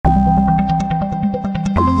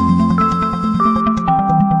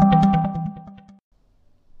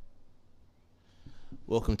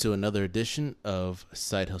Welcome to another edition of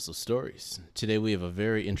Side Hustle Stories. Today we have a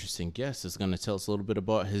very interesting guest that's going to tell us a little bit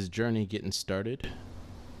about his journey getting started.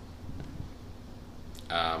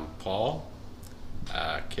 Paul,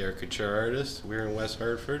 caricature artist. We're in West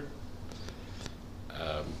Hartford.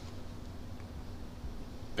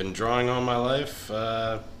 Been drawing all my life.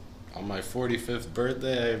 On my 45th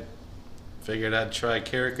birthday, I figured I'd try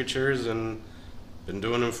caricatures and been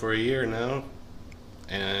doing them for a year now.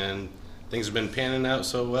 And things have been panning out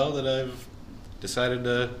so well that I've decided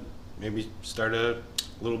to maybe start a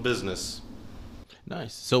little business.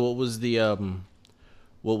 Nice. So what was the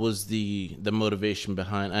motivation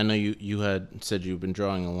behind? I know you had said you've been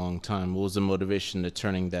drawing a long time. What was the motivation to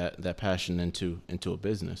turning that passion into a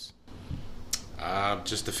business?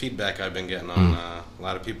 Just the feedback I've been getting on. A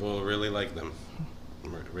lot of people really like them.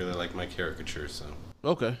 Really like my caricatures. So.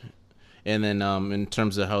 Okay. And then in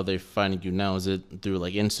terms of how they're finding you now, is it through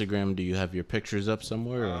like Instagram? Do you have your pictures up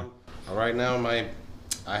somewhere? Right now,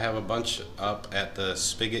 I have a bunch up at the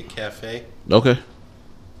Spigot Cafe. Okay.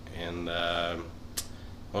 And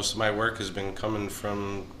most of my work has been coming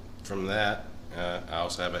from that. I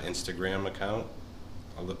also have an Instagram account.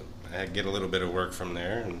 I get a little bit of work from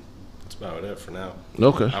there, and that's about it for now.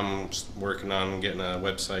 Okay. I'm working on getting a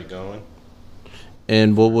website going.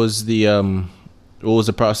 And what was the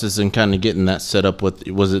process in kind of getting that set up with?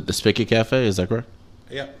 Was it the Spigot Cafe? Is that correct?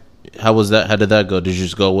 Yeah. How was that? How did that go? Did you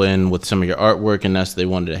just go in with some of your artwork and they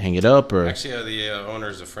wanted to hang it up, or? Actually, the owner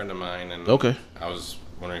is a friend of mine, and okay. I was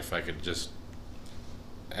wondering if I could just.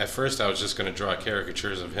 At first, I was just going to draw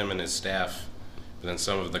caricatures of him and his staff, but then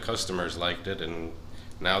some of the customers liked it, and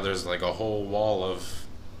now there's like a whole wall of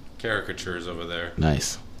caricatures over there.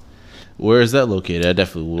 Nice. Where is that located? I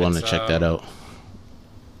definitely want to check that out.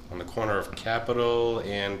 On the corner of Capitol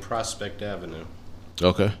and Prospect Avenue.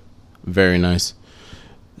 Okay, very nice.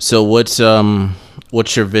 So what's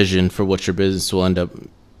your vision for what your business will end up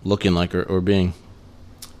looking like or being?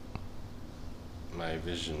 My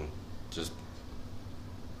vision, just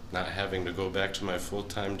not having to go back to my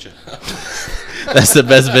full-time job. That's the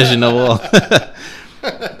best vision of all.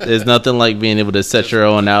 There's nothing like being able to set your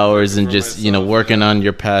own hours and just working on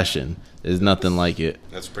your passion. There's nothing like it.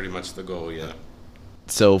 That's pretty much the goal, yeah.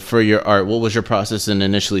 So for your art, what was your process in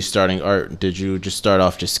initially starting art? Did you just start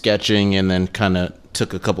off just sketching and then kind of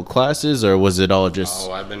took a couple classes, or was it all just...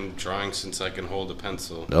 Oh, I've been drawing since I can hold a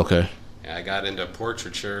pencil. Okay. I got into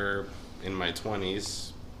portraiture in my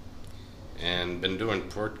 20s and been doing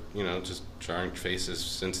just drawing faces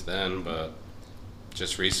since then, but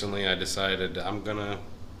just recently I decided I'm going to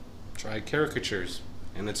try caricatures,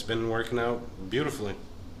 and it's been working out beautifully.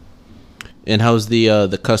 And how's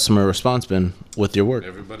the customer response been with your work?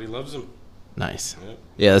 Everybody loves them. Nice. Yep.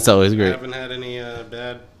 Yeah, that's always great. I haven't had any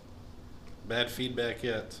bad feedback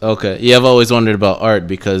yet. Okay. Yeah, I've always wondered about art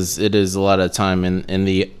because it is a lot of time in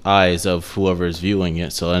the eyes of whoever is viewing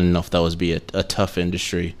it. So I didn't know if that would be a tough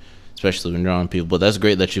industry, especially when drawing people. But that's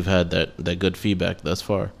great that you've had that good feedback thus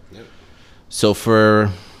far. Yep. So for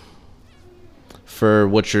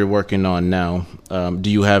what you're working on now, do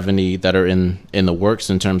you have any that are in the works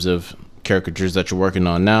in terms of caricatures that you're working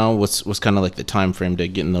on now? What's kind of like the time frame to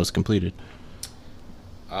getting those completed?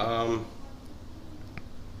 Well,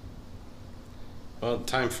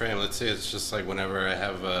 time frame, let's say it's just like whenever I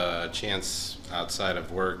have a chance outside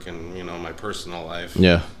of work and my personal life.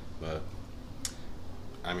 Yeah. But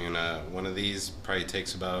I mean, one of these probably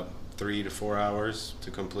takes about 3 to 4 hours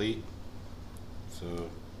to complete.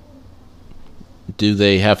 So do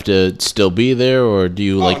they have to still be there, or do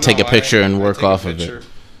you take a picture and work off of it?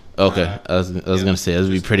 Okay, I was gonna say that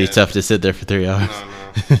would be pretty tough to sit there for 3 hours.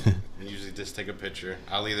 No. Usually just take a picture.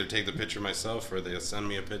 I'll either take the picture myself or they'll send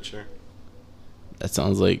me a picture. That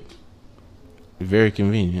sounds like very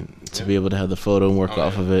convenient to be able to have the photo and work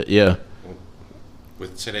off of it. Yeah.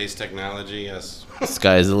 With today's technology, yes.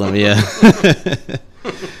 Sky's the limit. Yeah.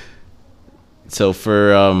 So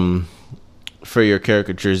for your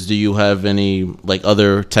caricatures, do you have any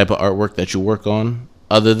other type of artwork that you work on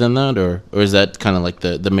other than that, or is that kind of like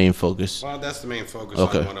the main focus? Well, that's the main focus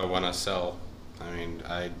on what I want to sell. I mean,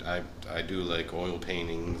 I do like oil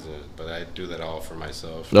paintings, but I do that all for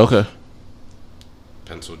myself. Okay.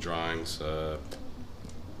 Pencil drawings,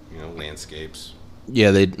 landscapes.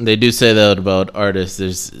 Yeah, they do say that about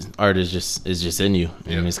artists. Art is just in you,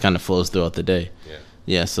 and it kind of flows throughout the day. Yeah.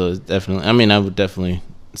 Yeah, so it's definitely. I mean, I would definitely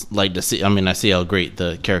like to see. I mean, I see how great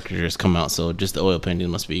the caricatures come out. So just the oil painting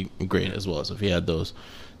must be great as well. So if you had those,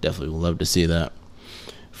 definitely would love to see that.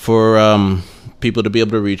 For people to be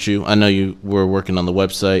able to reach you, I know you were working on the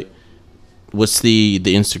website. What's the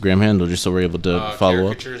Instagram handle, just so we're able to follow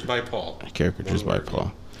up? Caricatures by Paul. Caricatures by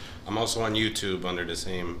Paul. I'm also on YouTube under the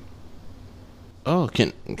same. Oh,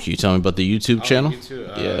 can you tell me about the YouTube channel?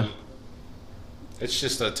 YouTube, Yeah. It's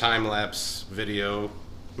just a time lapse video,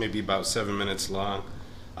 maybe about 7 minutes long.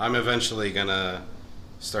 I'm eventually gonna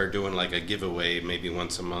start doing like a giveaway, maybe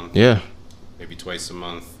once a month. Yeah. Maybe twice a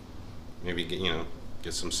month. Maybe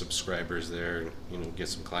get some subscribers there. Get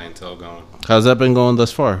some clientele going. How's that been going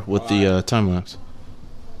thus far with the time lapse?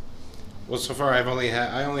 Well, so far I only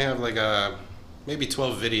have like maybe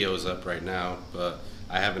 12 videos up right now, but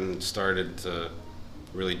I haven't started to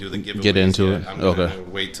really do the giveaways. Get into yet. it. I'm gonna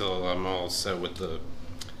wait till I'm all set with the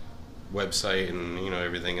website and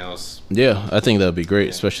everything else. Yeah, I think that would be great,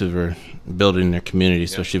 especially for building their community,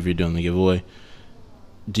 especially if you're doing the giveaway.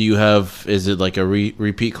 Is it like a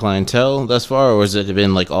repeat clientele thus far, or has it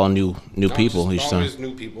been like all new people each time? Always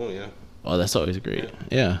new people, yeah. Oh, that's always great.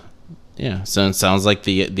 Yeah. So it sounds like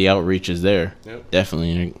the outreach is there. Yep.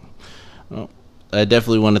 Definitely. Well, I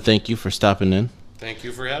definitely want to thank you for stopping in. Thank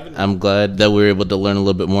you for having me. I'm glad that we were able to learn a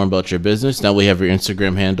little bit more about your business. Now we have your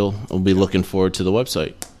Instagram handle. We'll be looking forward to the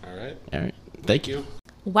website. All right. Thank you.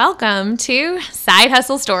 Welcome to Side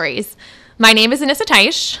Hustle Stories. My name is Anissa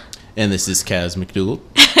Teish, And this is Kaz McDougall.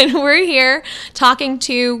 and we're here talking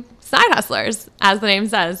to side hustlers, as the name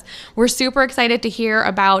says. We're super excited to hear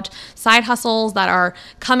about side hustles that are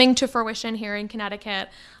coming to fruition here in Connecticut,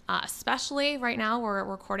 especially right now. We're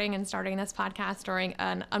recording and starting this podcast during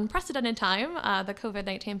an unprecedented time, the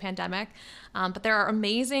COVID-19 pandemic. But there are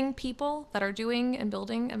amazing people that are doing and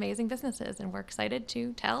building amazing businesses, and we're excited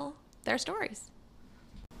to tell their stories.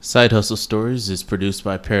 Side Hustle Stories is produced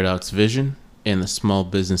by Paradox Vision and the Small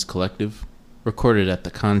Business Collective, recorded at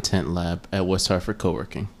the Content Lab at West Hartford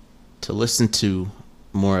Coworking. To listen to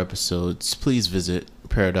more episodes, please visit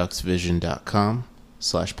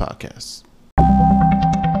paradoxvision.com/podcasts.